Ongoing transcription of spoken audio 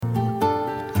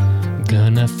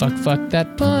Gonna fuck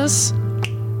that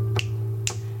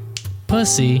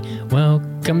pussy.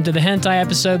 Welcome to the Hentai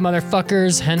episode,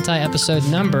 motherfuckers. Hentai episode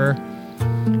number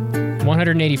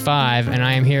 185, and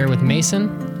I am here with Mason.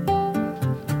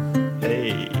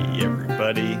 Hey,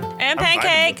 everybody. And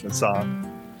Pancake. The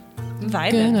song.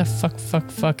 Vibing. Gonna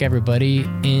fuck everybody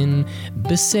in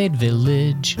Besaid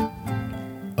Village.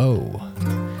 Oh.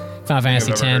 Final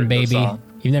Fantasy X, baby.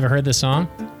 You've never heard this song?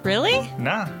 Really?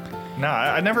 Nah,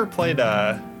 I never played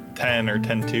 10 or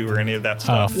 10-2 or any of that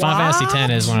stuff. Oh, Final Fantasy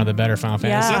X is one of the better Final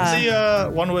Fantasies. Is that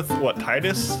the one with, what,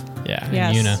 Titus? Yeah,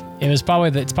 yes. and Yuna. It's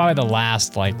probably the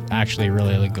last, actually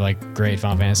really, great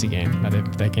Final Fantasy game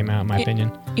that came out, in my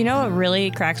opinion. You know what really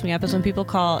cracks me up is when people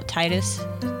call Titus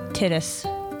Titus.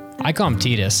 I call him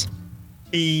Titus.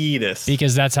 Titus.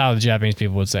 Because that's how the Japanese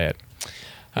people would say it.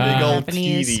 Big old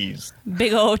Japanese. titties.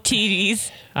 Big old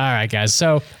titties. All right, guys.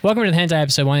 So, welcome to the Hentai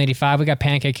episode 185. We got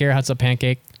Pancake here. What's up,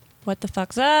 Pancake? What the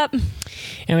fuck's up?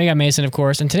 And we got Mason, of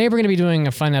course. And today we're going to be doing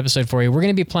a fun episode for you. We're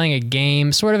going to be playing a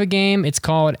game, sort of a game. It's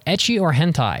called Ecchi or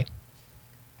Hentai.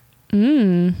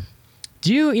 Do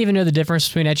you even know the difference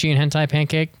between Ecchi and Hentai,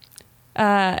 Pancake?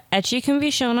 Ecchi can be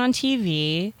shown on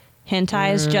TV.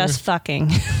 Hentai is just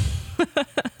fucking.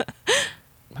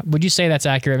 Would you say that's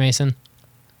accurate, Mason?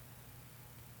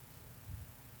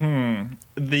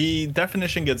 The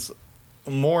definition gets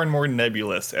more and more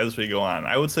nebulous as we go on.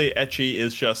 I would say ecchi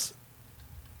is just,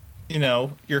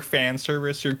 your fan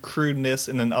service, your crudeness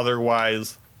in an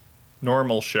otherwise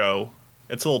normal show.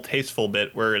 It's a little tasteful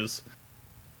bit, whereas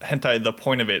hentai, the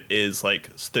point of it is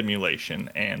stimulation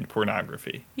and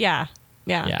pornography. Yeah.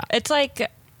 It's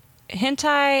like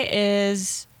hentai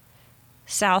is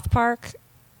South Park.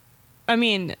 I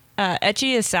mean,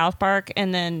 ecchi is South Park,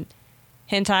 and then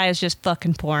hentai is just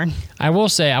fucking porn. I will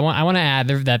say, I want to add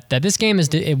that this game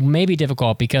it may be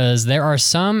difficult because there are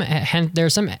some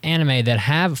anime that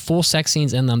have full sex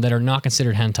scenes in them that are not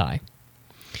considered hentai,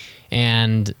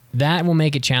 and that will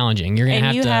make it challenging. You're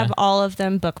gonna have all of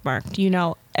them bookmarked. You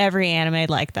know every anime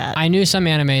like that. I knew some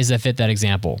animes that fit that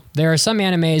example. There are some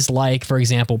animes like, for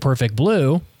example, Perfect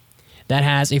Blue, that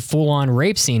has a full-on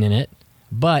rape scene in it,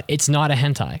 but it's not a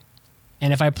hentai.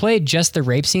 And if I played just the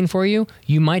rape scene for you,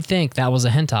 you might think that was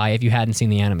a hentai if you hadn't seen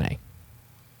the anime.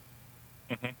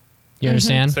 Mm-hmm. You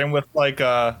understand? Same with I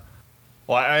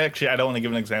don't want to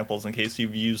give examples in case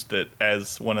you've used it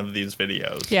as one of these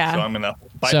videos. Yeah. So I'm going to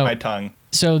bite my tongue.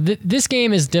 So this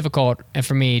game is difficult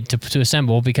for me to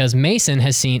assemble because Mason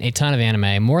has seen a ton of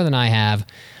anime, more than I have.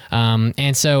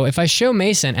 And so if I show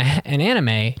Mason an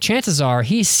anime, chances are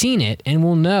he's seen it and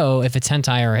will know if it's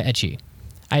hentai or ecchi.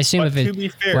 I assume but to be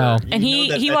fair, and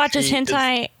he watches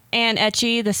hentai and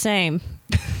ecchi the same.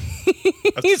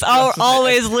 He's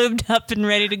always lubed up and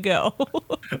ready to go.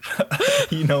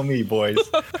 You know me, boys.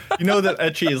 You know that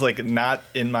ecchi is not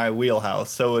in my wheelhouse,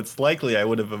 so it's likely I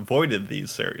would have avoided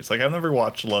these series. I've never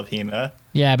watched Love Hina.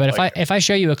 Yeah, but if I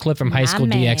show you a clip from High School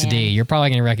DxD, you're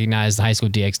probably going to recognize the High School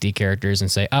DxD characters and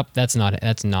say, "Oh, that's not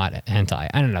hentai."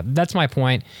 I don't know. That's my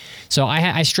point. So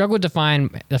I struggled to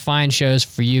find shows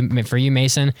for you,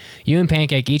 Mason. You and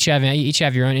Pancake each have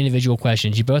your own individual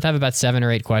questions. You both have about 7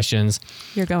 or 8 questions.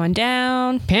 You're going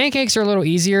down. Pancakes are a little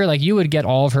easier. You would get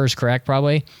all of hers correct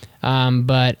probably.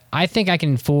 But I think I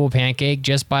can fool Pancake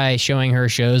just by showing her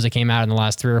shows that came out in the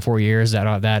last 3 or 4 years that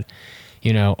are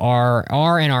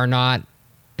and are not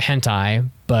hentai,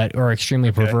 but are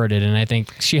extremely perverted, and I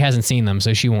think she hasn't seen them,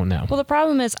 so she won't know. Well, the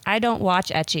problem is I don't watch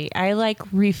ecchi. I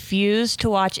refuse to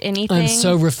watch anything. I'm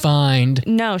so refined.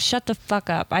 No, shut the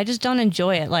fuck up. I just don't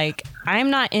enjoy it.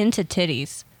 I'm not into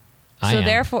titties.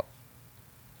 Therefore,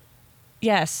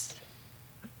 yes.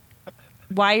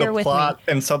 Why you're with me? The plot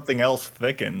and something else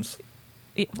thickens.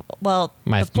 Well,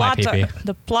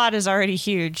 the plot is already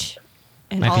huge.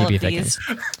 My pee-pee thickens.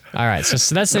 All right,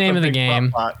 so that's the name of the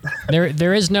game.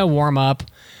 There is no warm-up.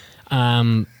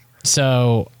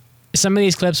 So some of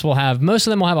these clips most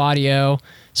of them will have audio,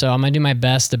 so I'm going to do my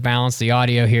best to balance the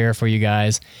audio here for you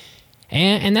guys.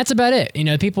 And that's about it.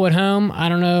 People at home, I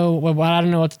don't know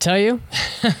what to tell you.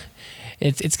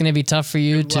 It's going to be tough for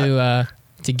you to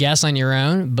guess on your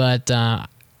own, but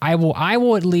I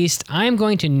will at least, I'm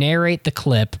going to narrate the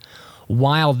clip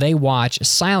while they watch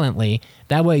silently.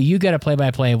 That way you get a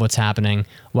play-by-play of what's happening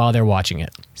while they're watching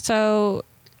it. So,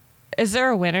 is there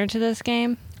a winner to this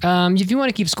game? If you want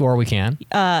to keep score, we can.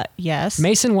 Yes.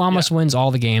 Mason almost wins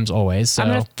all the games always. So.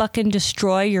 I'm going to fucking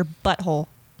destroy your butthole.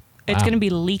 It's going to be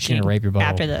leaking gonna rape your butthole.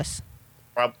 after this.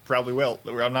 Probably will.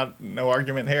 No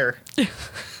argument here.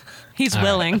 He's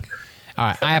willing. All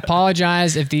right. I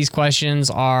apologize if these questions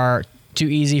are too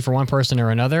easy for one person or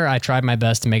another. I tried my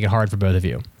best to make it hard for both of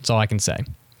you. That's all I can say.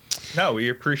 No, we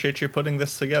appreciate you putting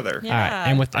this together. Yeah.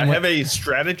 All right, and I have a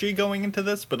strategy going into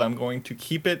this, but I'm going to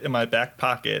keep it in my back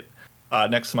pocket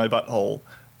next to my butthole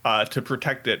to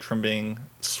protect it from being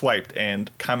swiped and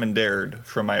commandeered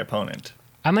from my opponent.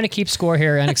 I'm going to keep score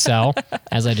here in Excel,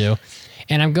 as I do.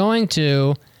 And I'm going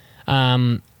to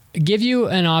give you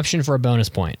an option for a bonus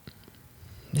point.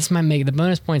 This might make the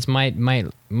bonus points might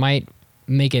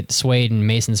make it swayed in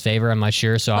Mason's favor. I'm not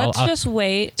sure. So Let's just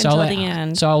wait so until I'll the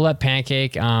end. So I'll let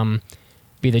Pancake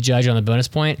be the judge on the bonus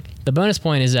point. The bonus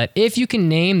point is that if you can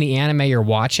name the anime you're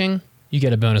watching, you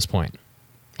get a bonus point.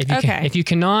 If you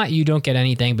cannot, you don't get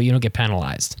anything, but you don't get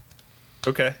penalized.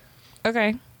 Okay.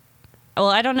 Okay. Well,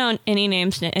 I don't know any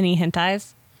names to any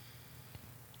hentais.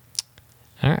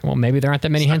 All right. Well, maybe there aren't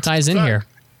that many hentais in here.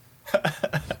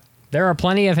 There are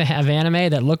plenty of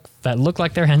anime that look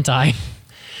like they're hentai.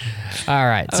 All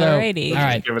right. So, Alrighty. all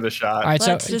right. Give it a shot. All right.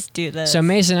 Let's just do this. So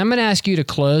Mason, I'm going to ask you to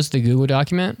close the Google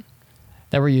document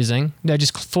that we're using. No,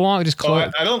 just close.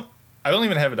 I don't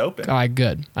even have it open. All right.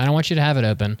 Good. I don't want you to have it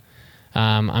open.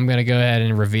 I'm going to go ahead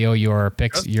and reveal your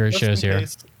your Just shows in here.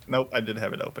 case. Nope, I did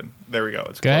have it open. There we go.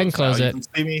 It's Go ahead and close now.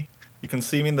 it. You can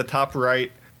see me in the top right.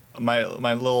 My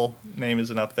little name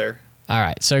isn't up there. All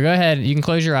right. So go ahead. You can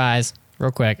close your eyes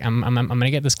real quick. I'm going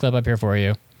to get this clip up here for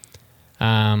you.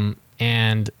 And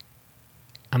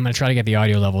I'm going to try to get the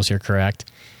audio levels here correct.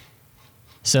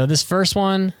 So this first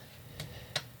one.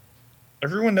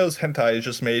 Everyone knows hentai is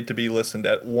just made to be listened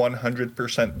at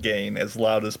 100% gain as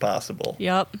loud as possible.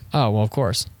 Yep. Oh, well, of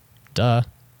course. Duh.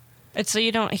 It's so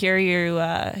you don't hear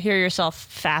yourself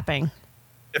fapping.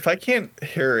 If I can't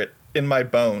hear it in my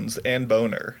bones and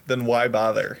boner, then why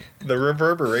bother? The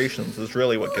reverberations is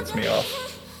really what gets me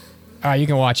off. All right. You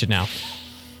can watch it now.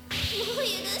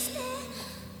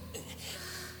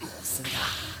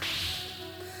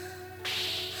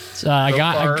 So,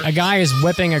 a guy is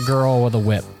whipping a girl with a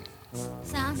whip.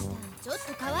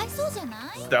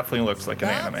 Definitely looks like an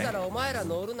anime.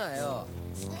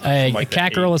 A Like the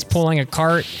cat girl is 80s. pulling a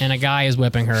cart, and a guy is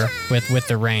whipping her with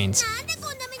the reins.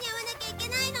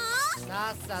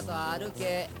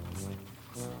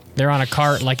 They're on a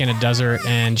cart, like in a desert,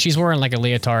 and she's wearing like a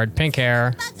leotard, pink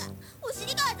hair.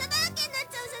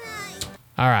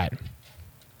 All right,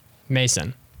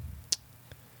 Mason.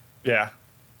 Yeah.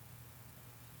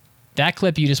 That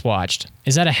clip you just watched,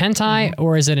 is that a hentai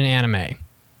or is it an anime?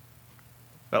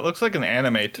 That looks like an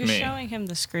anime to You're me. showing him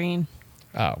the screen.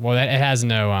 Oh, well, it has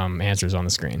no answers on the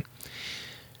screen.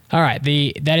 All right,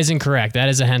 that is incorrect. That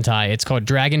is a hentai. It's called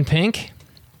Dragon Pink.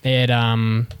 It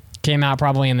came out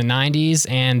probably in the 90s,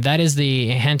 and that is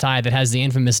the hentai that has the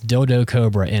infamous dildo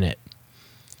cobra in it.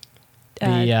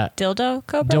 Dildo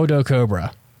cobra? Dildo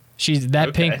cobra. That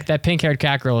Okay. pink-haired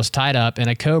cat girl is tied up, and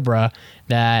a cobra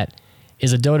that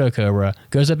is a dildo cobra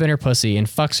goes up in her pussy and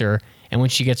fucks her, and when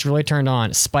she gets really turned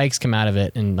on, spikes come out of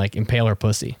it and like impale her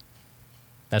pussy.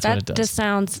 That's what it That does. just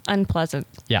sounds unpleasant.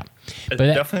 Yeah. It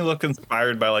But definitely looked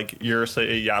inspired by like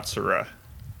Yurusei Yatsura.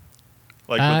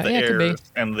 Like with the yeah, it could be. airs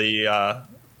and the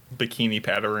bikini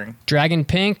patterning. Dragon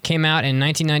Pink came out in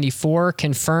 1994,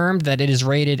 confirmed that it is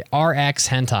rated RX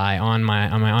hentai on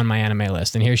my anime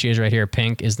list. And here she is right here.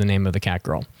 Pink is the name of the cat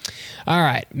girl. All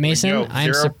right, Mason, There you go.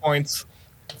 I'm 0 points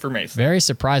for Mason. very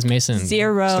surprised Mason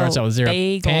starts out with 0.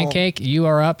 Bagel. Pancake, you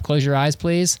are up. Close your eyes,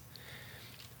 please.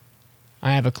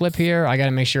 I have a clip here. I got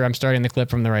to make sure I'm starting the clip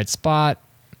from the right spot.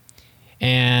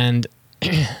 And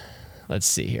let's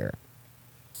see here.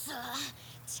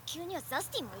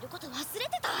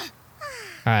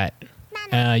 All right.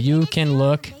 You can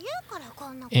look,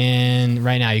 and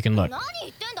right now you can look.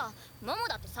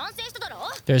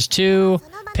 There's two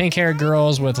pink-haired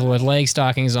girls with leg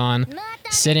stockings on,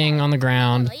 sitting on the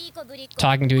ground,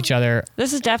 talking to each other.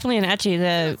 This is definitely an ecchi.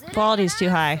 The quality's too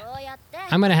high.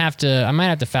 I might have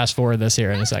to fast forward this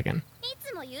here in a second.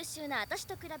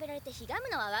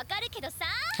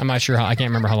 I'm not sure I can't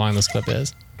remember how long this clip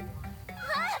is.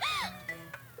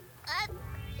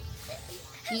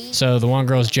 So the one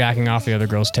girl's jacking off the other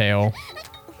girl's tail,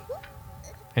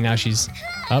 and now she's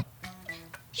up.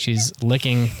 She's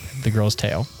licking the girl's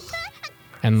tail,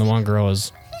 and the one girl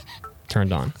is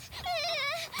turned on.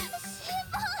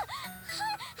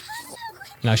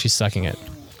 Now she's sucking it.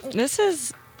 This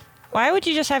is... Why would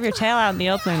you just have your tail out in the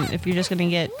open if you're just going to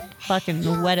get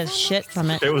fucking wet as shit from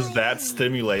it? It was that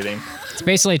stimulating. It's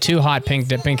basically two hot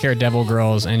pink-haired devil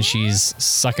girls, and she's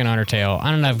sucking on her tail.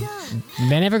 I don't know.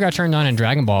 They never got turned on in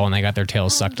Dragon Ball when they got their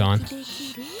tails sucked on.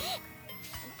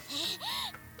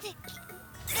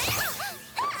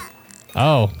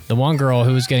 Oh, the one girl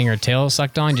who was getting her tail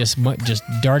sucked on just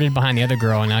darted behind the other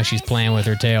girl, and now she's playing with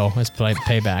her tail. Let's play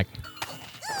payback.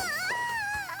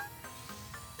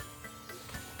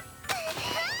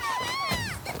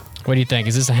 What do you think?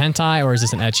 Is this a hentai or is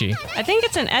this an ecchi? I think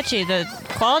it's an ecchi. The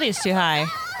quality is too high.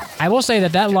 I will say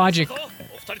that logic... All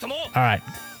right.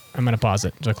 I'm going to pause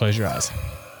it. So close your eyes.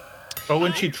 But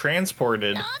when she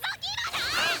transported,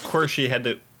 of course she had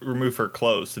to remove her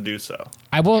clothes to do so.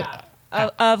 I will...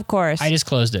 Of course. I just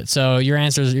closed it. So your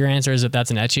answer is that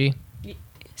that's an ecchi?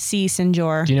 Si,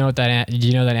 senor. Do you know what that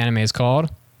anime is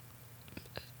called?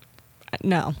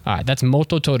 No. All right, that's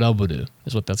Moto Torobudu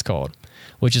is what that's called,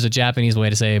 which is a Japanese way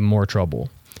to say more trouble,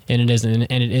 and it is an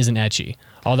ecchi.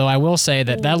 Although I will say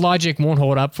that logic won't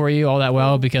hold up for you all that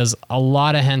well because a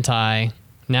lot of hentai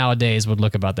nowadays would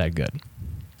look about that good.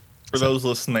 For those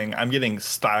listening, I'm getting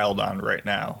styled on right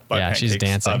now by Yeah, she's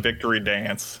Pancake's, dancing. Victory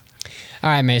dance. All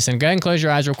right, Mason, go ahead and close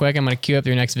your eyes real quick. I'm going to queue up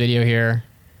your next video here.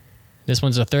 This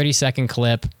one's a 30-second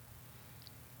clip,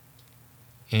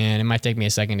 and it might take me a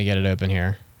second to get it open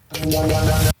here.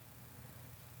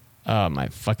 Oh, my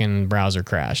fucking browser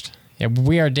crashed. Yeah,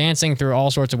 we are dancing through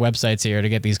all sorts of websites here to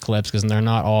get these clips because they're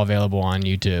not all available on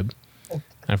YouTube,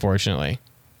 unfortunately.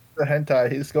 The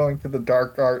hentai, he's going to the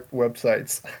dark art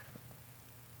websites.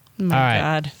 Oh my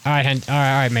God. All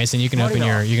right, Mason, you can open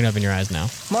your eyes now.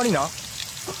 Marina.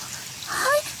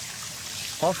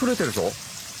 溢れてるぞ。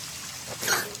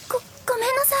ご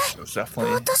めんなさい。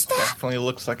 Definitely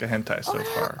looks like a hentai so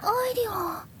far. アイディ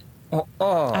ア。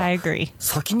I agree.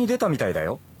 先に出たみたいだ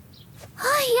よ。は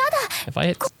い、やだ。 If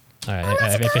I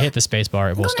hit the space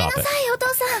bar, it will ごめん stop な it. さい、お父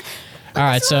さん。 All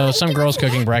right, so some girl's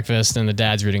cooking breakfast and the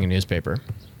dad's reading a newspaper.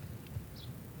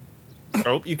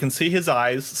 Oh, you can see his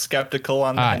eyes, skeptical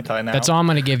on the All right, hentai now. that's all I'm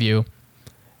going to give you.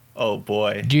 Oh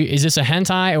boy. Is this a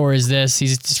hentai or is this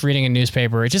he's just reading a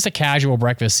newspaper? It's just a casual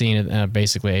breakfast scene,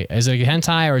 basically. Is it a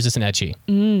hentai or is this an ecchi?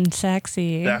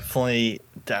 Sexy. Definitely.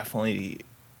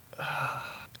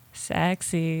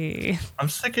 Sexy. I'm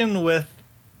sticking with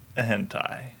a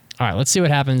hentai. All right, let's see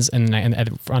what happens on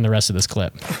the rest of this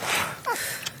clip.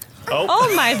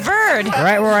 Oh, my bird.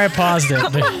 Right where I paused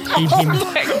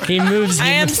it, he moves. I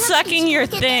am sucking your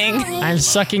thing. I'm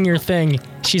sucking your thing.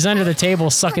 She's under the table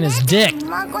sucking his dick.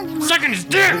 Sucking his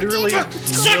dick! Literally,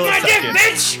 suck my dick,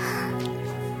 bitch!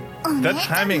 That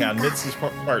timing on Mitz's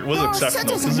part was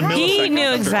exceptional. He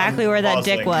knew exactly where that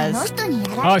dick was.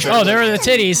 Oh, there are the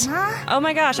titties. Oh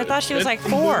my gosh, I thought she was like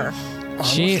 4.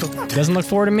 She doesn't look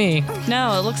 4 to me.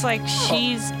 No, it looks like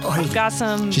she's got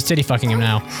some... She's titty fucking him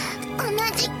now.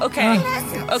 Okay.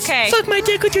 Okay. Fuck my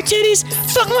dick with your titties.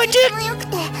 Fuck my dick.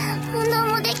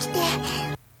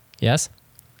 Yes?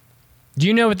 Do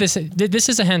you know what this is? This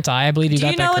is a hentai. I believe you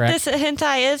got that correct. Do you know what this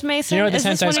hentai is, Mason? Do you know what this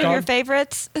is this hentai is one of your called?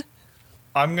 favorites?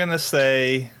 I'm gonna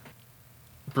say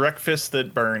Breakfast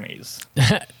at Bernie's.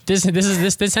 This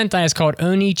hentai is called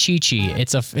Oni Chichi.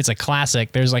 It's a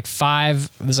classic. There's like 5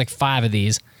 of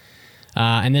these.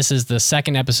 And this is the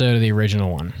second episode of the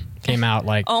original one. Came out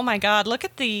like... Oh my God, look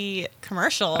at the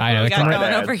commercial I know, we got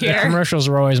going over the here. commercials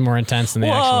are always more intense than the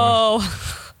actual one. Whoa.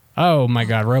 Oh my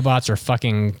God, robots are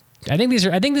fucking... I think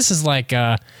this is like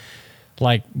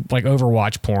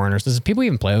Overwatch porn. Or does people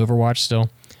even play Overwatch still?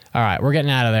 All right, we're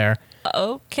getting out of there.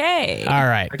 Okay. All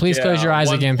right, please close your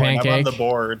eyes again, Pancake. I'm on the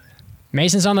board.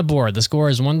 Mason's on the board. The score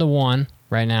is 1-1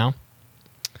 right now.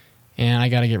 And I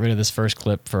got to get rid of this first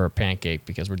clip for Pancake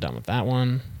because we're done with that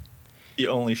one. The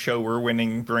only show where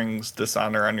winning brings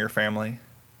dishonor on your family.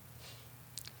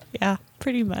 Yeah,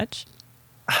 pretty much.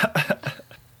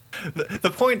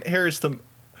 The point here is to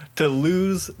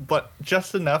lose, but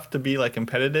just enough to be like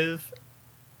competitive.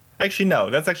 Actually, no,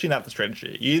 that's actually not the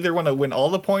strategy. You either want to win all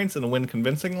the points and win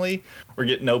convincingly, or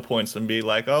get no points and be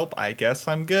like, oh, I guess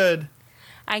I'm good.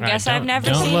 I guess I've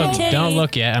never seen a titty. Don't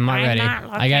look yet. I'm not I'm ready. not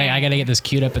I gotta get this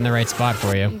queued up in the right spot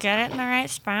for you. Get it in the right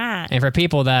spot. And for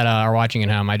people that are watching at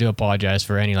home, I do apologize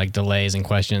for any like delays and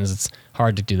questions. It's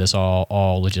hard to do this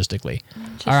all logistically.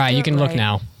 All right, do you it can look right.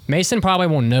 now. Mason probably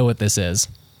won't know what this is.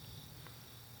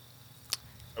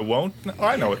 I won't. Oh,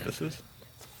 I know what this is.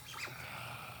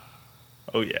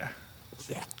 Oh yeah.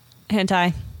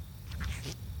 Hentai.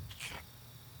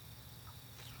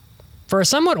 For a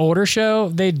somewhat older show,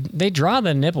 they draw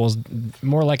the nipples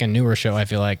more like a newer show, I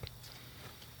feel like.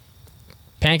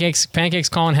 Pancake's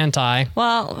calling hentai.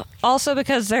 Well, also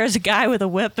because there's a guy with a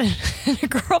whip and a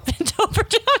girl bent over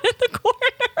down in the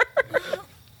corner.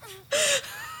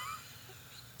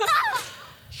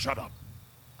 Shut up.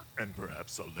 And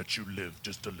perhaps I'll let you live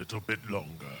just a little bit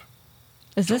longer.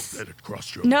 Is this? Let it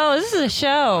cross your No, this is a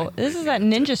show. This is that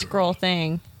Ninja Scroll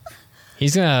thing.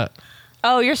 He's gonna...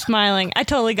 Oh, you're smiling. I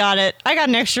totally got it. I got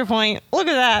an extra point. Look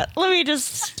at that. Let me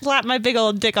just slap my big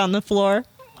old dick on the floor.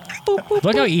 Boop, boop,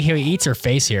 Look how boop. he eats her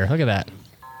face here. Look at that.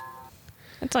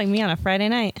 It's like me on a Friday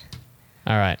night.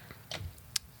 All right.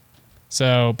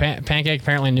 So Pancake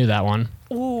apparently knew that one.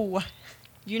 Ooh,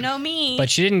 you know me. But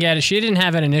she didn't get it. She didn't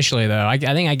have it initially, though. I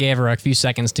think I gave her a few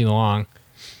seconds too long.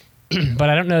 But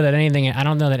I don't know that anything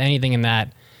in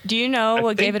that. Do you know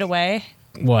what gave it away?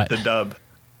 What? The dub.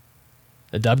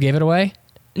 The dub gave it away?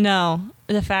 No,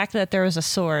 the fact that there was a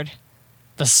sword.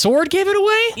 The sword gave it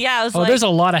away? Yeah, I was there's a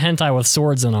lot of hentai with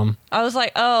swords in them. I was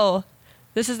like, oh,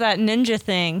 this is that ninja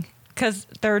thing. Because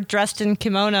they're dressed in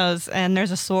kimonos and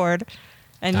there's a sword.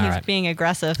 And All he's right. being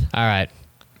aggressive. All right.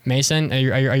 Mason,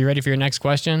 are you ready for your next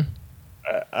question?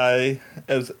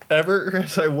 As ever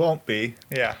as I won't be.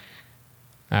 Yeah.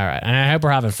 All right. And I hope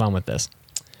we're having fun with this.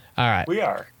 All right. We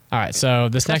are. All right. So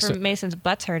this Except next for Mason's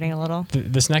butt's hurting a little.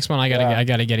 this next one I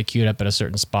gotta get it queued up at a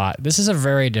certain spot. This is a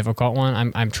very difficult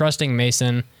one. I'm trusting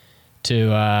Mason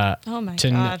to Oh my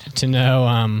to God. to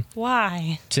know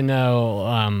Why?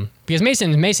 because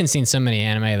Mason's seen so many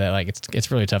anime that like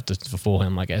it's really tough to fool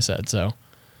him, like I said. So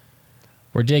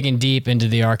we're digging deep into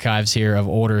the archives here of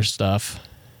older stuff.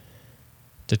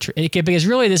 Because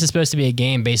really this is supposed to be a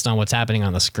game based on what's happening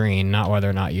on the screen, not whether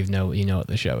or not you know what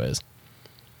the show is.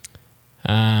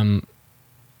 All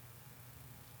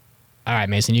right,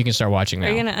 Mason, you can start watching now. Are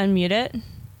you going to unmute it?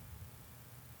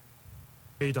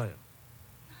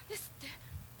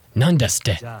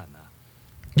 Nandeste.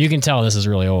 You can tell this is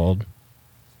really old.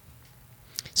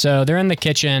 So they're in the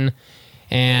kitchen,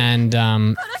 and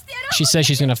she says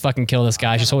she's gonna fucking kill this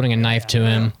guy. She's holding a knife to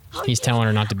him. He's telling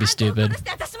her not to be stupid.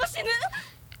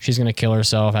 She's gonna kill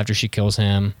herself after she kills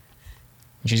him.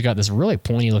 She's got this really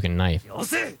pointy looking knife.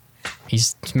 He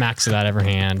smacks it out of her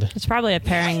hand. It's probably a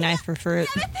paring knife for fruit.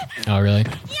 Oh, really?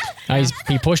 Oh,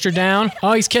 he pushed her down.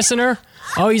 Oh, he's kissing her.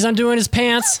 Oh, he's undoing his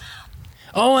pants.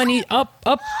 Oh, and he up.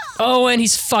 Oh, and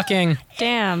he's fucking.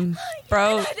 Damn,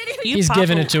 bro. He's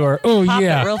giving it to her. Oh, pop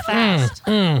yeah. it real fast.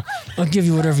 I'll give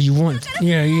you whatever you want.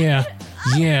 Yeah. Yeah.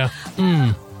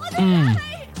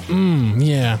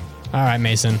 Yeah. All right,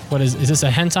 Mason. What is this a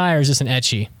hentai or is this an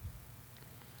ecchi?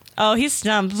 Oh, he's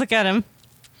stumped. Look at him.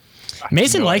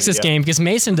 Mason no likes this idea. game because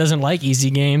Mason doesn't like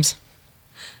easy games.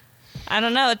 I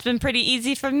don't know. It's been pretty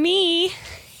easy for me.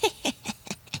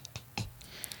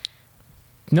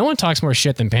 No one talks more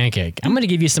shit than Pancake. I'm going to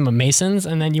give you some of Mason's,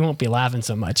 and then you won't be laughing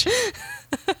so much.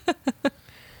 All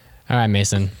right,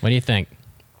 Mason. What do you think? I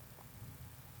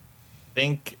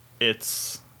think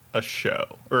it's a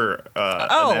show or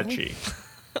Oh. an ecchi.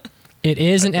 It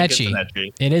is an I think it's ecchi. an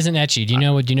ecchi. It is an ecchi. Do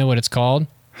you know what it's called?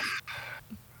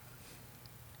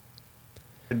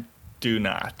 Do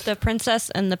not. The princess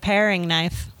and the paring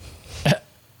knife.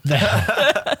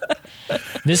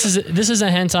 This is a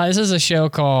hentai. This is a show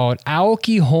called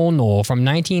Aoki Hono from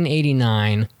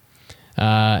 1989. It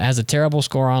has a terrible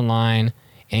score online,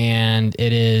 and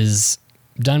it is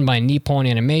done by Nippon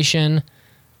Animation.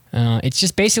 It's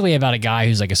just basically about a guy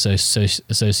who's like a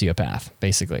sociopath,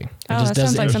 basically. Oh, that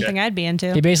sounds like something I'd be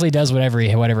into. He basically does whatever he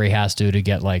has to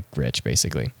get like rich,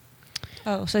 basically.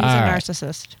 Oh, so he's All a right.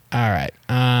 narcissist. All right,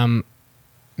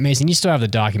 Mason, you still have the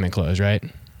document closed, right?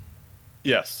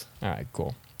 Yes. All right,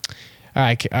 cool. All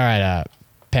right.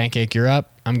 Pancake, you're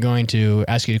up. I'm going to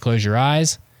ask you to close your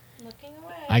eyes. Looking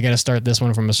away. I got to start this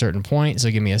one from a certain point, so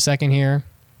give me a second here.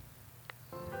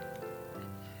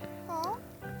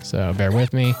 So bear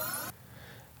with me.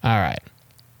 All right.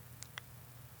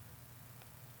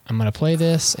 I'm going to play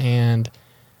this, and...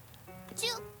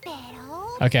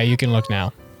 Okay, you can look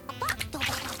now.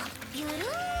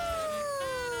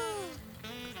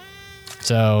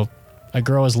 So, a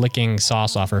girl is licking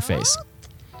sauce off her face.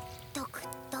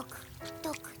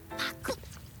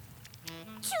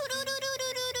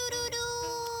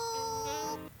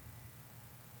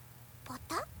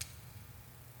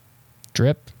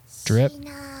 Drip, drip,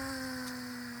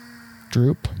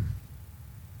 droop.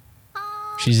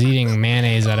 She's eating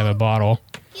mayonnaise out of a bottle.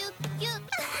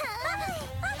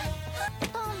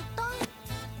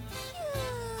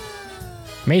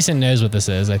 Mason knows what this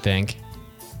is, I think.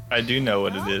 I do know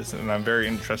what it is, and I'm very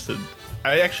interested.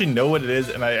 I actually know what it is,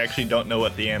 and I actually don't know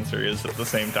what the answer is at the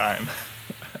same time.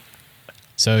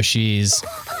 So she's...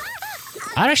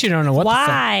 I actually don't know what Why? the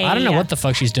fuck... I don't know what the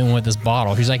fuck she's doing with this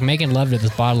bottle. She's like making love to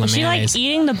this bottle of Is she like mayonnaise.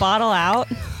 eating the bottle out?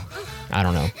 I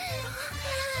don't know.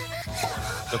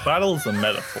 The bottle is a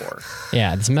metaphor.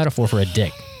 Yeah, it's a metaphor for a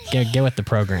dick. Get with the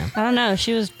program. I don't know.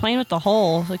 She was playing with the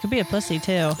hole. It could be a pussy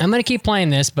too. I'm gonna keep playing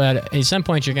this, but at some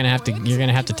point you're gonna have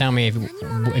to tell me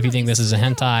if you think this is a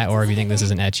hentai or if you think this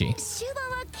is an ecchi.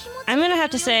 I'm gonna have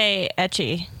to say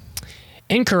ecchi.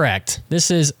 Incorrect. This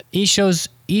is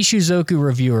Ishizoku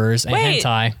Reviewers and Wait.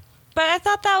 hentai. But I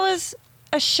thought that was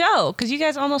a show because you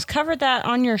guys almost covered that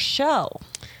on your show.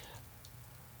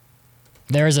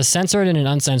 There is a censored and an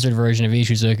uncensored version of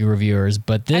Ishizuku Reviewers,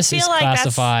 but this I is feel like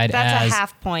classified that's as a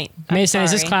half point. I'm Mason.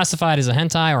 Is this sorry. classified as a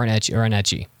hentai or an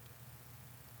ecchi?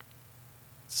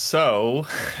 So,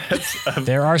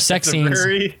 There are sex scenes.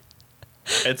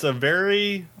 It's a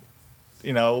very,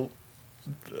 you know,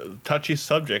 touchy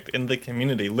subject in the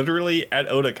community. Literally at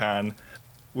Otakon,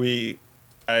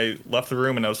 I left the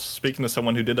room and I was speaking to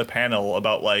someone who did a panel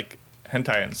about like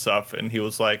hentai and stuff, and he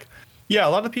was like, "Yeah, a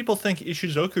lot of people think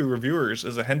Ishizoku Reviewers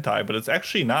is a hentai, but it's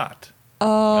actually not." Oh.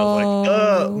 I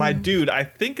was like, my dude, I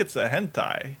think it's a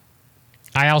hentai."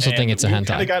 I also think it's a hentai.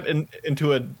 We kind of got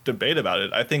into a debate about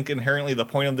it. I think inherently the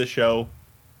point of the show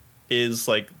is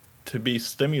like to be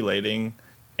stimulating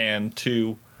and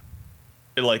to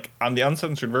like on the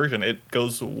uncensored version it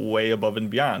goes way above and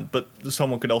beyond. But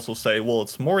someone could also say, well,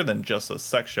 it's more than just a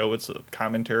sex show. It's a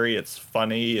commentary. It's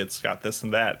funny. It's got this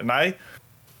and that. And I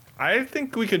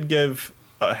think we could give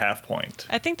a half point.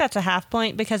 I think that's a half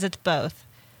point because it's both.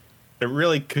 It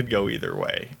really could go either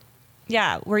way.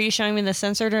 Yeah. Were you showing me the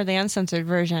censored or the uncensored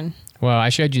version? Well, I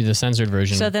showed you the censored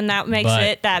version. So then that makes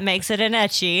it an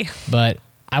ecchi. But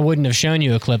I wouldn't have shown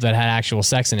you a clip that had actual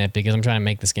sex in it because I'm trying to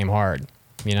make this game hard.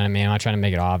 You know what I mean? I'm not trying to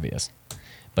make it obvious.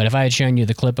 But if I had shown you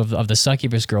the clip of the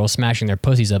succubus girls smashing their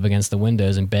pussies up against the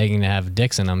windows and begging to have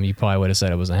dicks in them, you probably would have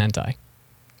said it was a hentai.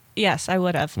 Yes, I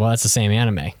would have. Well, that's the same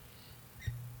anime.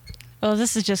 Well,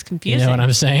 this is just confusing. You know what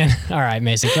I'm saying? All right,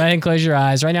 Mason, go ahead and close your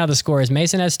eyes. Right now, the score is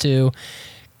Mason has 2,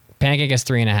 Pancake has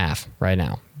 3.5 right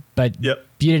now. But Yep.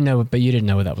 you didn't know. But you didn't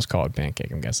know what that was called,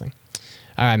 Pancake. I'm guessing.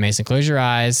 All right, Mason, close your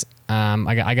eyes. I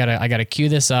gotta cue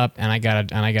this up, and I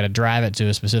gotta drive it to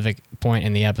a specific point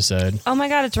in the episode. Oh my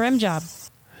god, it's rim job.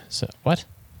 So what?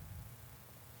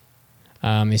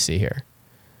 Let me see here.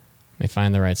 Let me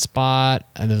find the right spot.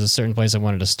 There's a certain place I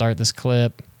wanted to start this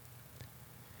clip.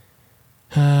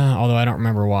 Although I don't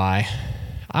remember why.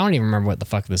 I don't even remember what the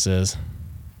fuck this is.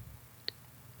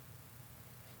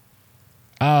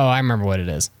 Oh, I remember what it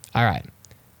is. All right.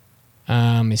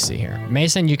 Let me see here.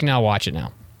 Mason, you can now watch it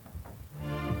now.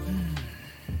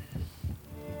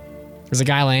 There's a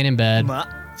guy laying in bed.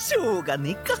 Definitely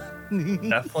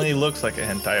looks like a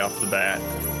hentai off the bat.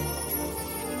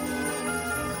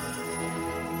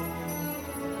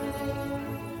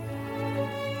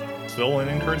 Still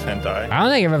leaning towards hentai. I don't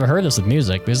think I've ever heard this with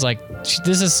music. It's like,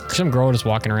 this is some girl just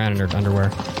walking around in her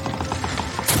underwear.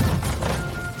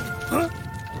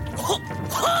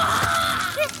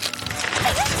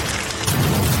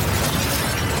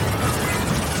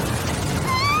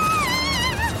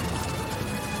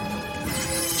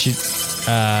 She,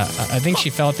 I think she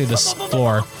fell through this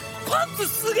floor.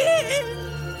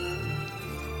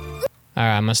 All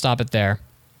right, I'm gonna stop it there.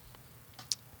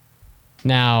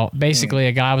 Now, basically,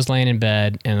 a guy was laying in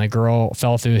bed, and a girl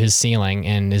fell through his ceiling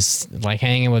and is like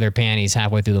hanging with her panties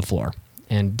halfway through the floor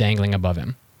and dangling above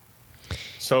him.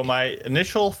 So my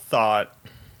initial thought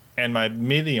and my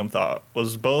medium thought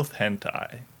was both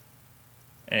hentai.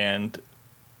 And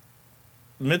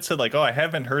Mid said like, oh, I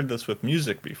haven't heard this with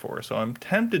music before, so I'm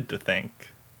tempted to think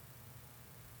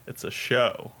it's a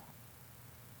show.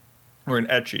 Or an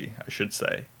ecchi, I should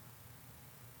say.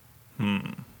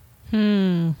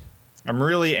 I'm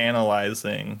really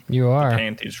analyzing You are. the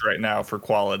panties right now for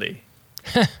quality.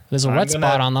 There's a wet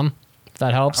spot on them, if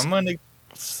that helps. I'm going to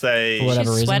say For whatever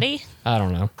She's reason. sweaty. I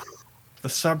don't know. the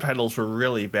subtitles were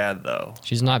really bad, though.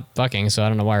 She's not fucking, so I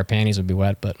don't know why her panties would be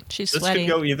wet, but She's This sweaty. could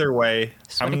go either way.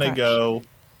 Sweaty I'm going to crotch. go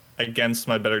against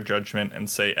my better judgment and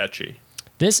say ecchi.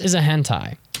 this is a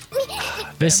hentai.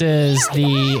 This is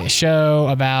the show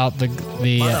about the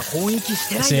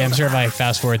see, I'm sure if I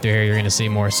fast forward through here, you're going to see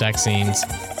more sex scenes.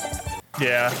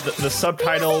 Yeah, the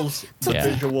subtitles, the Yeah.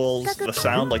 visuals, the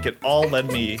sound, like it all led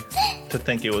me to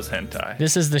think it was hentai.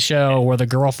 This is the show where the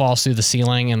girl falls through the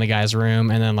ceiling in the guy's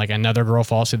room, and then like another girl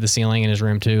falls through the ceiling in his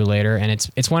room too later. And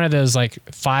it's one of those like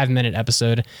 5-minute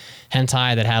episode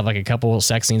hentai that have like a couple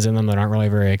sex scenes in them that aren't really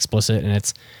very explicit. And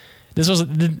this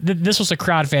was a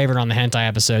crowd favorite on the hentai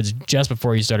episodes just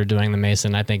before you started doing the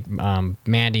Mason. I think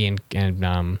Mandy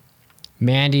and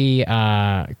Mandy.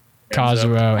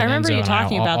 Kazuo and I remember Enzo you and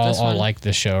talking about this all one. like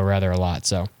this show rather a lot.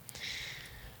 So,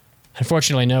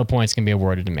 unfortunately, no points can be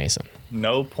awarded to Mason.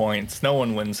 No points. No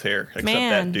one wins here except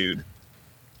Man. that dude.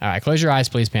 All right, close your eyes,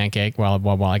 please, Pancake,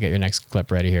 while I get your next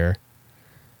clip ready here.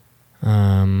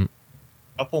 Maybe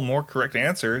Couple more correct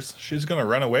answers. She's gonna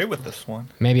run away with this one.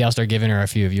 I'll start giving her a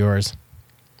few of yours.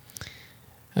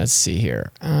 Let's see here.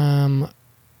 All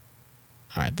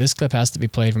right, this clip has to be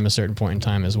played from a certain point in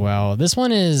time as well. This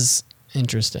one is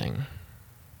interesting.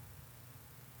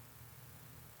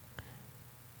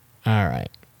 All right.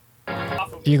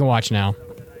 You can watch now.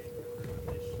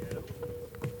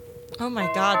 Oh my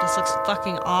god, this looks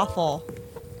fucking awful.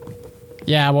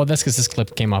 Yeah, well, that's because this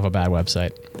clip came off a bad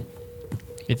website.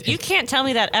 You can't tell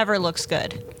me that ever looks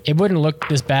good. It wouldn't look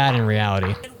this bad in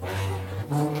reality.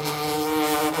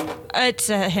 It's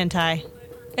a hentai.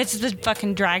 It's the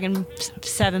fucking dragon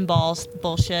 7 balls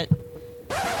bullshit.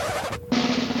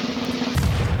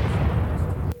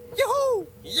 Yahoo!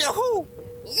 Yahoo!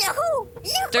 Yahoo!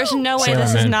 There's no way Sarah, this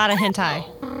is man. not a hentai.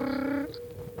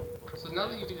 So now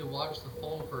that you can watch the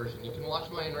full version, you can watch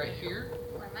mine right here.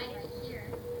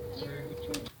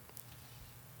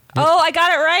 Oh, I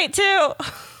got it right too.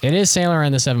 It is Sailor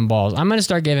and the Seven Balls. I'm gonna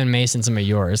start giving Mason some of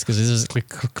yours because this is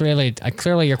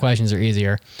clearly your questions are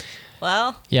easier.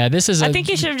 Well, Yeah, this is. I think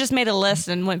you should have just made a list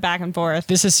and went back and forth.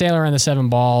 This is Sailor and the Seven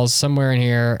Balls. Somewhere in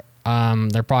here,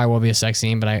 there probably will be a sex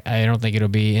scene, but I don't think it'll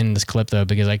be in this clip though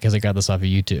because I got this off of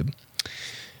YouTube.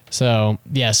 So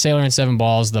yeah, Sailor and Seven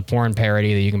Balls, the porn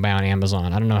parody that you can buy on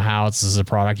Amazon. I don't know how this is a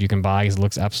product you can buy because it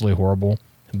looks absolutely horrible.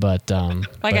 But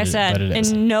Like I said, it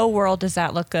is. in no world does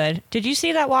that look good. Did you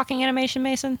see that walking animation,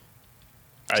 Mason?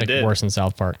 I It's like did. worse than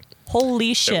South Park.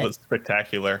 Holy It shit. was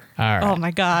spectacular. All right. Oh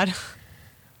my god.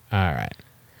 All right.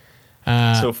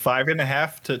 So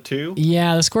 5.5 to 2.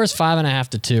 Yeah, the score is 5.5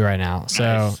 to 2 right now. So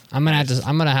Nice. I'm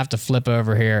gonna have to flip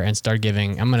over here and start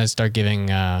giving. I'm gonna Just do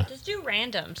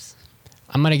randoms.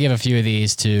 I'm gonna give a few of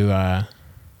these to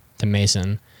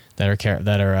Mason that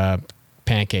are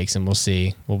pancakes, and we'll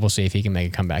see. We'll see if he can make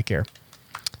a comeback here.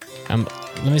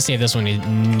 Let me see if this one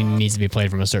needs to be played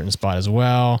from a certain spot as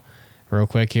well. Real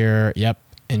quick here. Yep,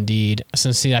 indeed.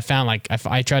 So see, I found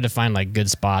I tried to find like good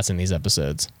spots in these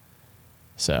episodes.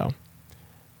 So,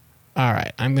 all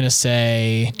right, I'm gonna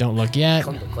say don't look yet.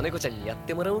 わ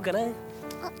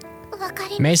か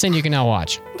りま Mason, you can now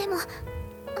watch. でも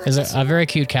There's a very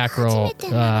cute cat girl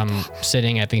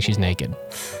sitting. I think she's naked.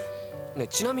 ね、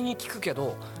ちなみに聞くけ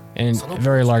ど、 And その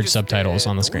very large プロセスって subtitles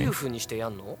on the どうい screen. う風にしてや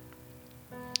んの？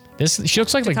 She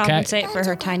looks like To the cat. compensate for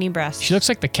her tiny breasts. She looks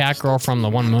like the cat girl from the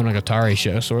one Monogatari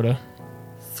show, sorta.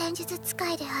 戦術使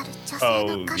いである女性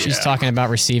Oh, の体 She's Yeah. talking about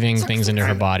receiving things into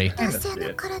her body. 男性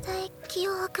の体へ気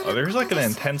を送 Oh, る there's こ like と an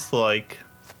です intense like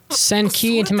Send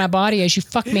key into my body as you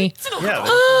fuck me. yeah,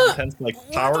 there's an intense like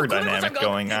power dynamic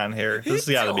going on here. This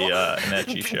has got to be an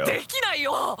ecchi show. できない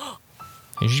よ。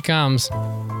 Here she comes.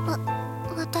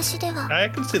 私では I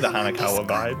can see the Hanakawa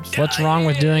vibes. What's wrong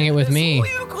with doing it with そう me?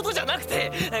 いうことじゃなく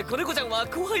て、子猫ちゃんは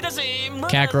後輩だし。まだ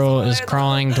Cat girl is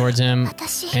crawling towards him,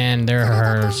 and there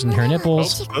are her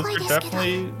nipples, Those are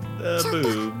definitely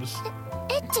boobs.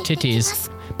 エッチできます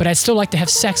titties. But I'd still like to have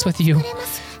sex with you. くれま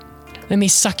す Let me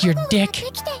suck your で dick. き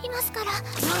ていますから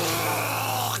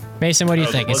Mason, what do you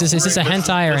think? Is this a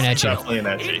hentai or an This is ecchi? definitely an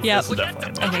ecchi. Yep. This is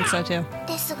definitely I an think ecchi. so too.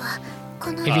 ですが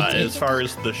この As far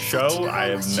as the show, I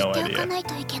have no 知っておか idea. ない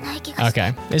といけない気がして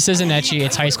Okay, this isn't ecchi.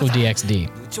 It's High School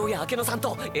DxD. 部長や明野さん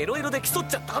とエロエロで競っ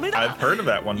ちゃダメだ。 I've heard of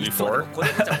that one いつまで before. も子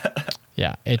猫ちゃん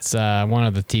Yeah, it's one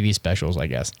of the TV specials, I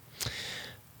guess.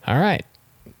 All right.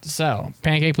 So,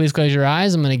 Pancake, please close your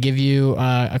eyes. I'm going to give you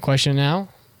a question now,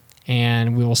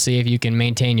 and we will see if you can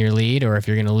maintain your lead or if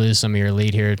you're going to lose some of your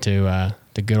lead here to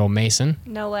the good old Mason.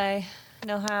 No way.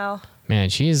 No how. Man,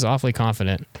 she's awfully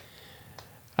confident.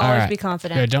 All Always right. be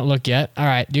confident. Good, don't look yet. All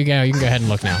right, you go. You can go ahead and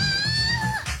look now.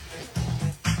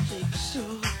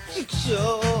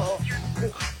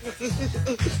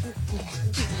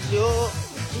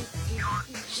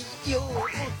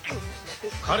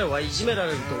 彼はいじめら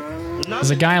れると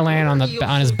There's a guy laying on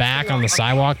his back on the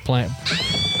sidewalk playing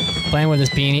with his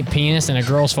penis, and a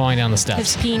girl's falling down the His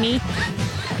steps. peenie.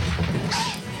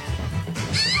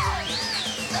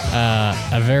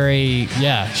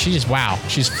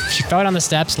 She fell down the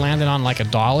steps, landed on like a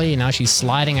dolly, and now she's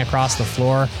sliding across the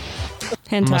floor.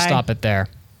 I'm gonna Hentai. stop it there.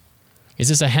 Is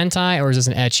this a hentai or is this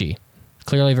an ecchi?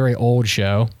 Clearly a very old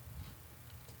show.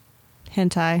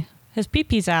 Hentai. His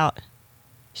pee-pee's out.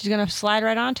 She's gonna slide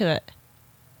right onto it.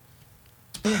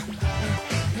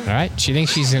 All right, she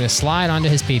thinks she's gonna slide onto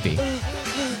his pee-pee.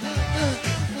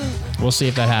 We'll see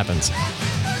if that happens.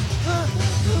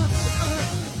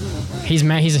 He's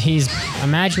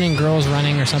imagining girls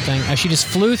running or something. She just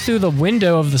flew through the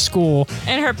window of the school.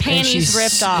 And her and panties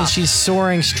ripped and off she's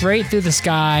soaring straight through the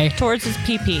sky. towards his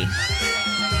pee-pee.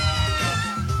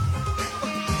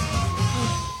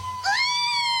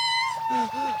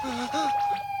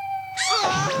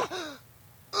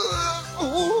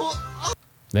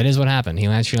 That is what happened.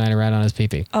 She landed right on his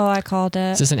pee-pee. Oh, I called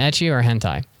Is it. this an ecchi or a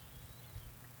hentai?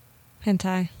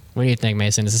 Hentai. What do you think,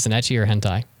 Mason? Is this an ecchi or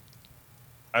hentai?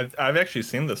 I've actually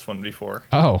seen this one before.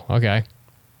 Oh, okay.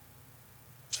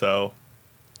 So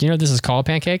Do you know what this is called,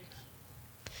 Pancake?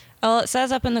 Oh, it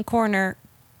says up in the corner,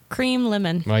 Cream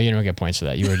lemon. Well, you don't get points for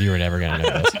that. You were never gonna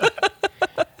know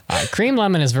this. Cream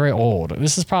lemon is very old.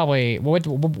 This is probably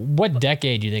what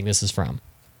decade do you think this is from?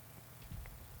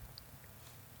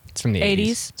 It's from the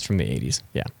 80s. It's from the 80s.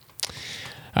 Yeah.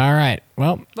 All right.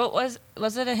 Well. But was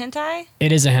it a hentai?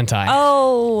 It is a hentai.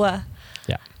 Oh.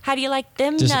 Yeah. How do you like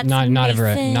them Just nuts? not a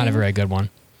very good one.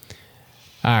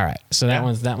 All right. So that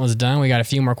one's done. We got a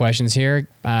few more questions here.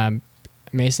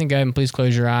 Mason, go ahead and please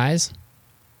close your eyes.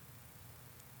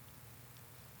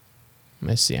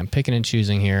 Let's see. I'm picking and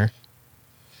choosing here.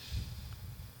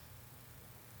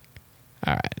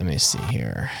 All right. Let me see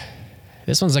here.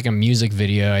 This one's like a music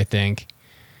video, I think.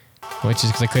 Which is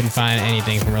because I couldn't find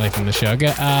anything from the show.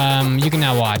 You can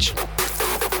now watch.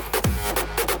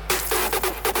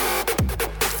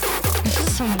 This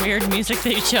is some weird music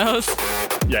they chose.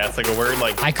 Yeah, it's like a weird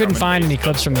like. I couldn't find any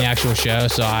clips from the actual show,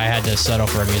 so I had to settle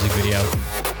for a music video.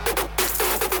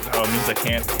 Oh, it means I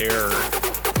can't hear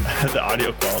the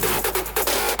audio quality.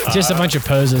 It's just a bunch of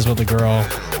poses with a girl.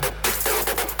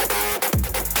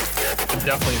 It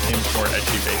definitely seems more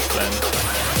ecchi based than.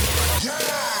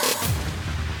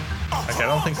 Like, I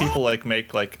don't think people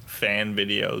make fan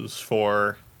videos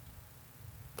for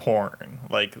porn.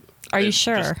 Like, are you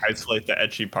sure? Just isolate the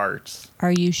ecchi parts.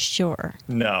 Are you sure?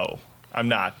 No, I'm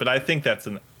not. But I think that's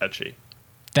an ecchi.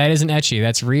 That is an ecchi.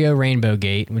 That's Rio Rainbow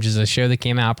Gate, which is a show that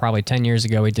came out probably 10 years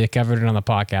ago. We covered it on the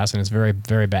podcast, and it's very,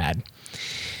 very bad.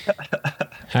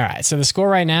 All right. So the score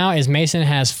right now is Mason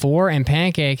has 4 and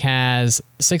Pancake has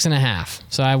 6.5.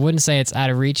 So I wouldn't say it's out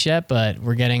of reach yet, but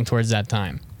we're getting towards that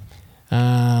time.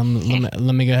 Let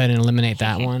me go ahead and eliminate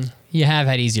that one. You have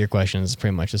had easier questions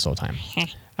pretty much this whole time.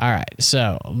 All right,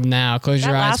 so now close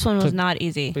your eyes. That last one was not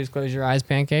easy. Please close your eyes,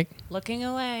 Pancake. Looking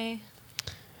away.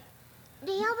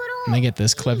 Let me get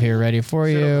this clip here ready for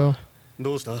you.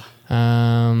 Not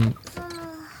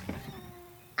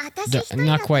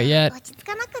quite yet.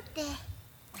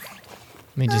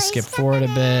 Let me just skip forward a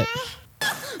bit.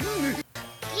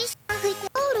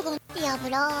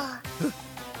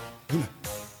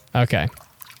 Okay.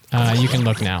 You can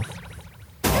look now.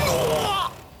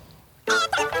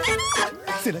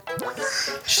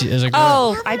 There's a girl.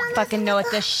 Oh, I fucking know what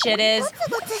this shit is.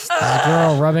 There's a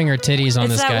girl rubbing her titties on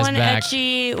this guy's back. It's that one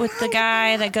ecchi with the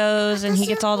guy that goes and he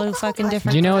gets all the fucking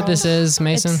different. Do you know what girls. this is,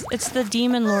 Mason? It's the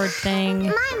Demon Lord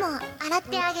thing.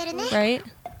 Right?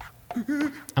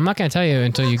 I'm not going to tell you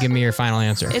until you give me your final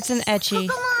answer. It's an ecchi.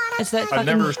 It's that I've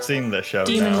never seen this show.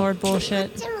 Demon Lord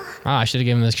bullshit. I should have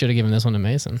given this one to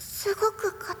Mason.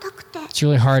 It's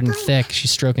really hard and thick. She's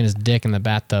stroking his dick in the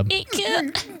bathtub.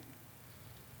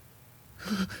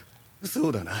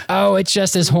 Oh, it's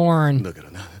just his horn.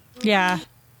 Yeah,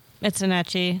 it's an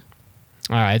ecchi.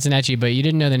 All right, it's an ecchi, but you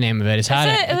didn't know the name of it.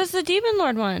 It was the Demon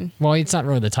Lord one. Well, it's not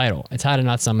really the title. It's How to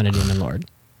Not Summon a Demon Lord.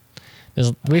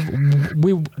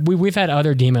 We've had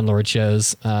other Demon Lord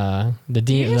shows. Did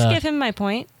you just give him my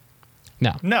point?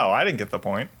 No, I didn't get the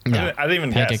point. No, I didn't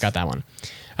even Pancake guess. got that one.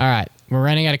 All right, we're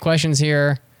running out of questions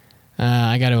here.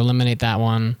 I got to eliminate that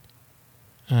one.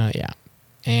 Yeah,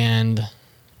 and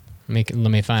let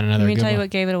me find another. Let me good tell you one. what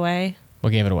gave it away. What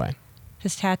gave it away?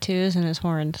 His tattoos and his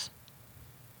horns.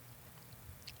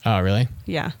 Oh, really?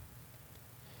 Yeah.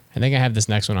 I think I have this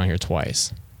next one on here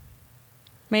twice.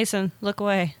 Mason, look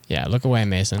away. Yeah, look away,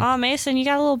 Mason. Oh, Mason, you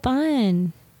got a little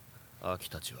bun. All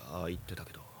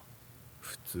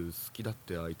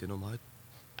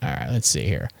right, let's see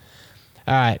here.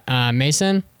 All right,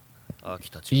 Mason,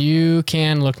 you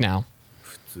can look now.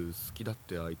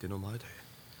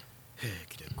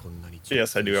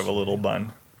 Yes, I do have a little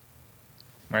bun.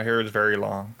 My hair is very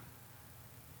long.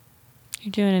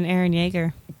 You're doing an Aaron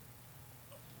Yeager.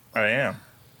 I am.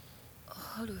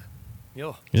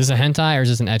 Is this a hentai or is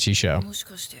this an ecchi show? This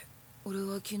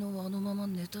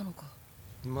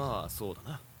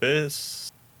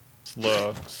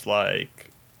looks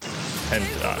like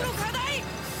hentai.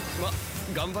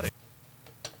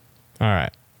 All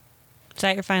right. Is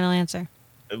that your final answer?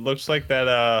 It looks like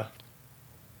that.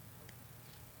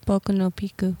 Boku no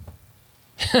Piku.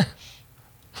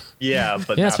 Yeah,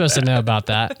 but You're not supposed to know about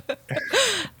that.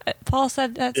 Paul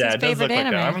said that's his it does favorite look like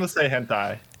anime. that. I'm gonna say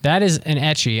hentai. That is an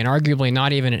ecchi, and arguably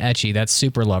not even an ecchi. That's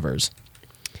Super Lovers,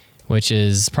 which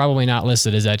is probably not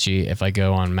listed as ecchi if I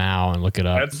go on Mao and look it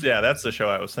up. That's the show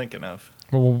I was thinking of.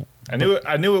 Well, I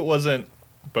knew it wasn't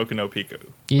Boku no Pico.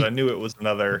 But I knew it was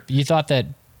another. You thought that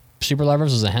Super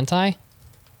Lovers was a hentai?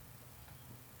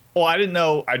 Well, I didn't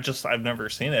know. I've never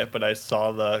seen it, but I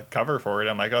saw the cover for it.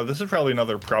 I'm like, oh, this is probably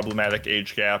another problematic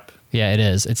age gap. Yeah, it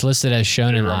is. It's listed as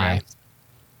Shonen Ai.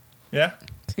 Yeah.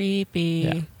 Creepy.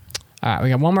 Yeah. All right, we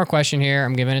got one more question here.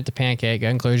 I'm giving it to Pancake. Go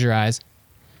ahead and close your eyes.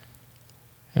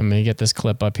 Let me get this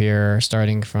clip up here,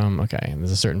 starting from, okay,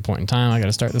 there's a certain point in time. I got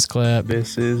to start this clip.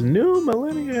 This is New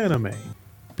Millennium Anime.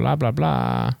 Blah, blah,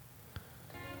 blah.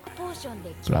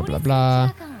 Blah, blah,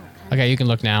 blah. Okay, you can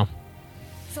look now.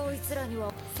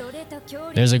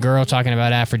 There's a girl talking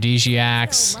about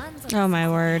aphrodisiacs. Oh, my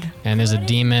word. And there's a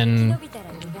demon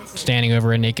standing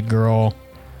over a naked girl.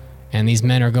 And these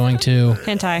men are going to...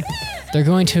 Hentai. They're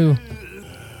going to...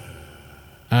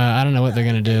 I don't know what they're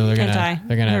going to do. They're Hentai.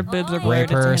 going Her boobs are to blurred. rape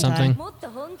her or It's a hentai.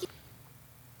 something.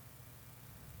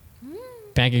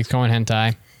 Pancake's calling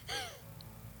hentai.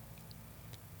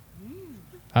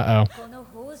 Uh-oh.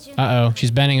 Uh-oh.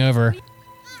 She's bending over.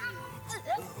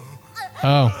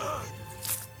 Oh.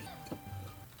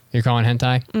 You're calling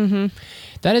hentai? Mm-hmm.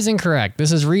 That is incorrect.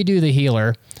 This is Redo the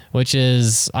Healer, which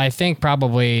is, I think, would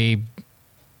probably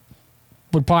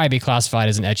be classified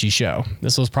as an ecchi show.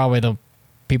 This was probably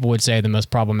people would say the most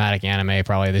problematic anime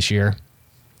probably this year.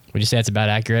 Would you say that's about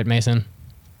accurate, Mason?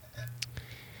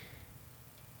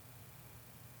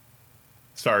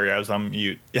 Sorry, I was on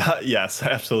mute. Yeah, yes,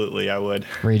 absolutely, I would.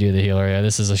 Redo the Healer. Yeah,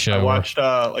 this is a show. I watched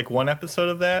like one episode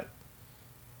of that.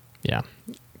 Yeah,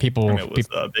 It was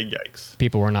big yikes.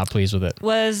 People were not pleased with it.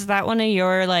 Was that one of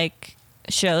your like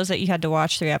shows that you had to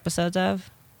watch 3 episodes of?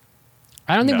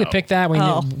 I don't think we No. picked that.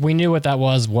 We knew what that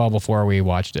was well before we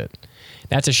watched it.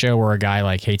 That's a show where a guy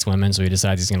like hates women, so he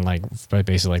decides he's gonna like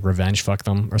basically like revenge fuck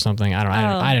them or something.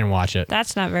 I didn't watch it.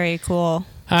 That's not very cool.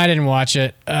 I didn't watch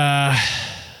it.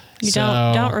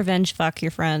 Don't revenge fuck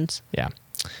your friends. Yeah.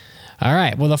 All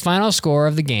right. Well, the final score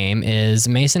of the game is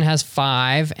Mason has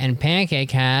 5 and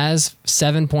Pancake has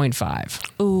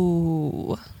 7.5.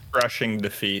 Ooh. Crushing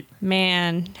defeat.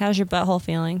 Man, how's your butthole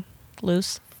feeling?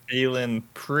 Loose? Feeling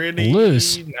pretty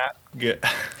Loose. not good.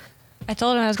 I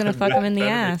told him I was going to fuck him in the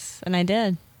ass, and I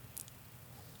did.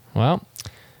 Well,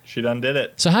 she done did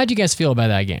it. So how'd you guys feel about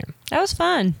that game? That was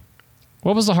fun.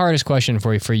 What was the hardest question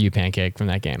for you, Pancake, from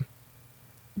that game?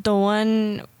 The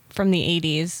one from the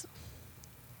 80s.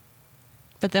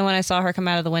 But then when I saw her come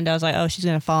out of the window, I was like, oh, she's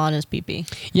going to fall on his pee-pee.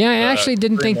 Yeah, I actually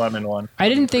didn't green think... lemon one. I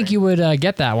didn't think you would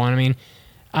get that one. I mean,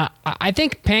 I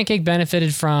think Pancake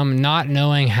benefited from not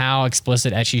knowing how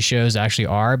explicit ecchi shows actually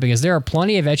are, because there are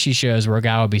plenty of ecchi shows where a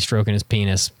guy would be stroking his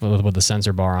penis with a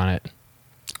sensor bar on it.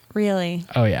 Really?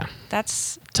 Oh, yeah.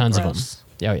 That's Tons gross. of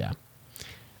them. Oh,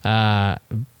 yeah.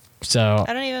 So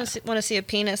I don't even want to see a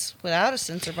penis without a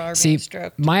sensor bar see, being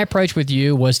stroked. my approach with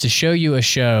you was to show you a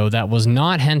show that was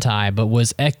not hentai, but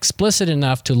was explicit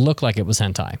enough to look like it was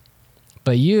hentai.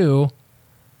 But you,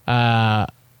 I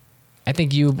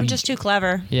think I'm just too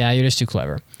clever. Yeah, you're just too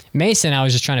clever. Mason, I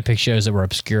was just trying to pick shows that were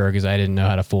obscure because I didn't know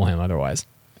how to fool him otherwise.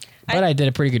 But I did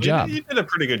a pretty good job. You did a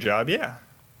pretty good job, yeah.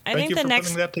 Thank you for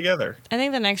putting that together. I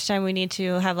think the next time we need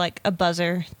to have like a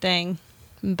buzzer thing,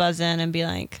 buzz in and be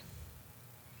like,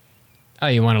 oh,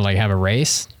 you want to like have a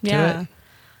race? Yeah.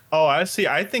 Oh, I see.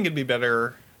 I think it'd be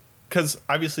better because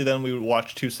obviously then we would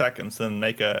watch 2 seconds, then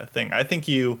make a thing. I think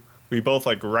we both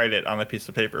like write it on a piece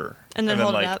of paper and then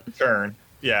hold like it up. turn.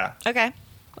 Yeah. Okay.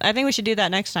 I think we should do that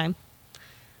next time.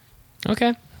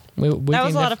 Okay. That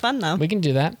was a lot of fun though. We can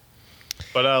do that.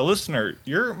 But listener,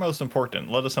 you're most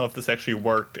important. Let us know if this actually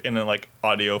worked in a like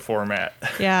audio format.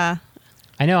 Yeah.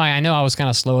 I know I was kind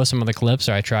of slow with some of the clips,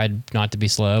 or I tried not to be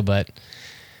slow, but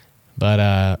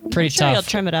pretty tough. You'll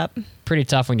trim it up. Pretty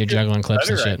tough when you're juggling clips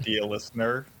and Better shit. idea,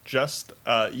 listener. Just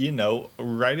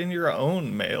write in your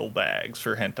own mail bags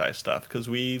for hentai stuff because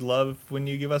we love when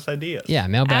you give us ideas. Yeah,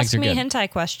 mailbags Ask are me good. hentai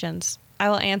questions. I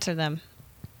will answer them.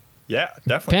 Yeah,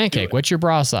 definitely. Pancake, what's your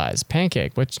bra size?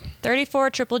 Pancake, what's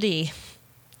 34 triple D.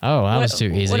 Oh, that was too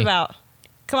easy. What about?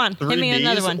 Come on, 3 hit me Ds,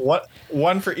 another one.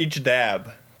 One for each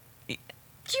dab. Choo,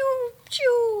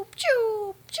 choo,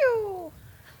 choo, choo.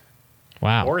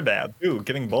 Wow. Or dab. Ooh,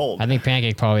 getting bold. I think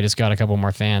Pancake probably just got a couple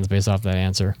more fans based off that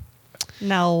answer.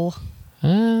 No.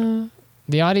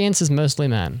 The audience is mostly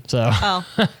men, so. Oh,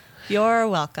 you're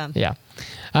welcome. Yeah.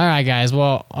 All right, guys.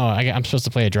 Well, I'm supposed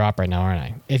to play a drop right now, aren't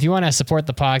I? If you want to support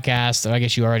the podcast, I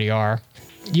guess you already are.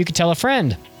 You can tell a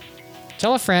friend.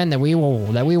 Tell a friend that we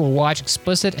will watch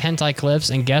explicit hentai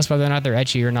clips and guess whether or not they're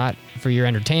ecchi or not for your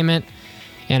entertainment.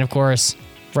 And of course,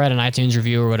 write an iTunes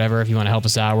review or whatever if you want to help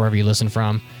us out wherever you listen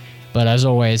from. But as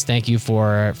always, thank you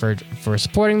for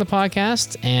supporting the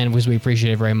podcast, and we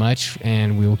appreciate it very much.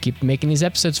 And we will keep making these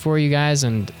episodes for you guys.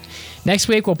 And next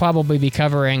week we'll probably be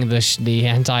covering the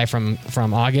hentai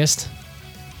from August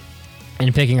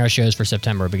and picking our shows for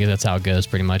September, because that's how it goes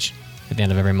pretty much at the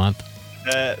end of every month.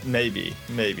 Maybe.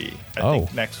 I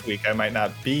think next week I might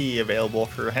not be available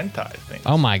for hentai things.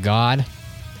 Oh my God.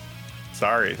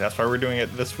 Sorry, that's why we're doing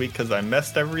it this week, because I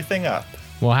messed everything up.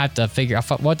 We'll have to figure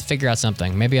out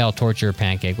something. Maybe I'll torture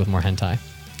Pancake with more hentai.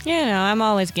 Yeah, no, I'm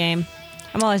always game.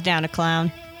 I'm always down to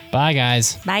clown. Bye,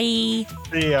 guys. Bye.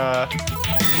 See ya.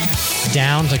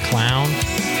 Down to clown.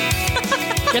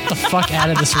 Get the fuck out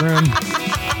of this room.